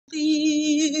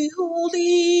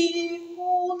holy,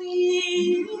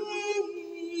 holy.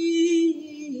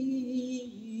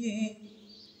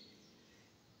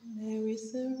 There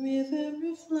is a river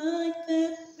of light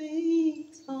that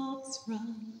makes hearts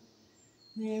run.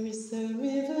 There is a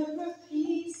river of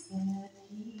peace that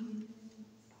heals.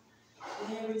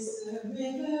 There is a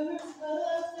river of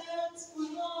love that's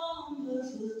from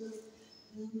above.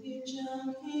 When we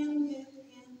jump in with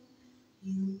him,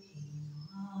 he'll heal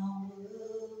our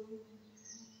world.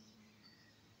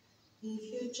 If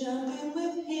you jump in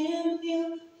with him,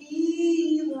 he'll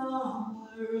heal our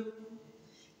world.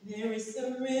 There is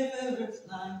a river of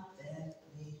light that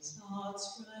makes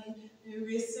hearts right. There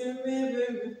is a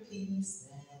river of peace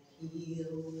that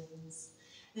heals.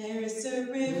 There is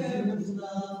a river of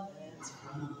love that's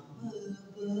from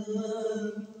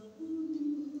above.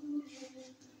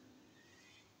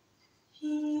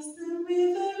 He is the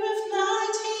river of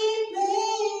light, he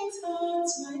makes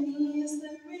hearts right. He is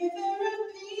the river of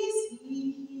peace, he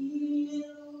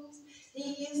heals.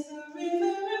 He is the river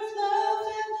of love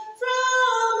and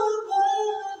from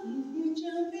above. If we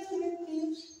jump in with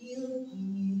him, he'll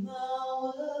heal our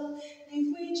world. If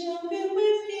we jump in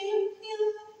with him,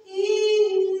 he'll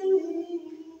heal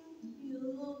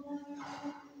our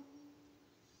world.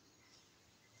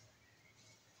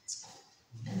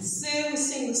 And so we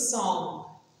sing the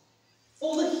song.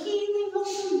 For the healing of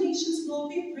the nations, Lord,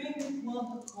 we pray with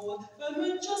one accord. For a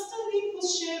just and equal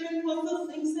sharing of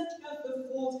the things that have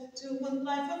before. To a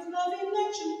life of love in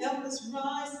action, help us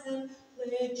rise and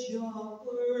pledge your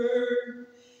word.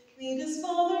 Lead us,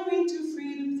 Father, into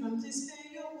freedom from despair,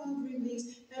 your word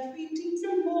release. That we deep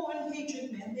from war and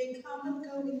hatred, men may come and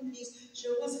go in peace.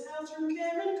 Show us how through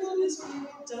care and goodness we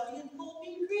will die in hope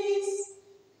increase.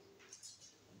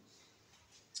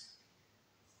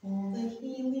 For the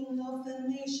healing of the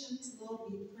nations,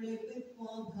 Lord, we pray with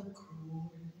one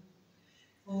accord.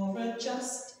 For a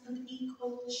just and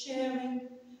equal sharing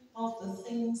of the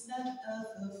things that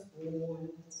earth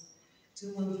affords. To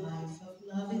a life of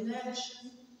love in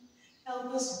action,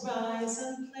 help us rise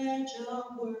and pledge our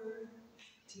word.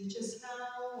 Teach us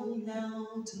how now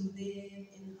to live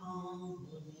in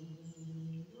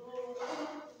harmony, Lord.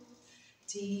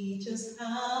 Teach us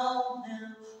how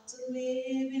now to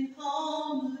live in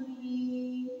harmony.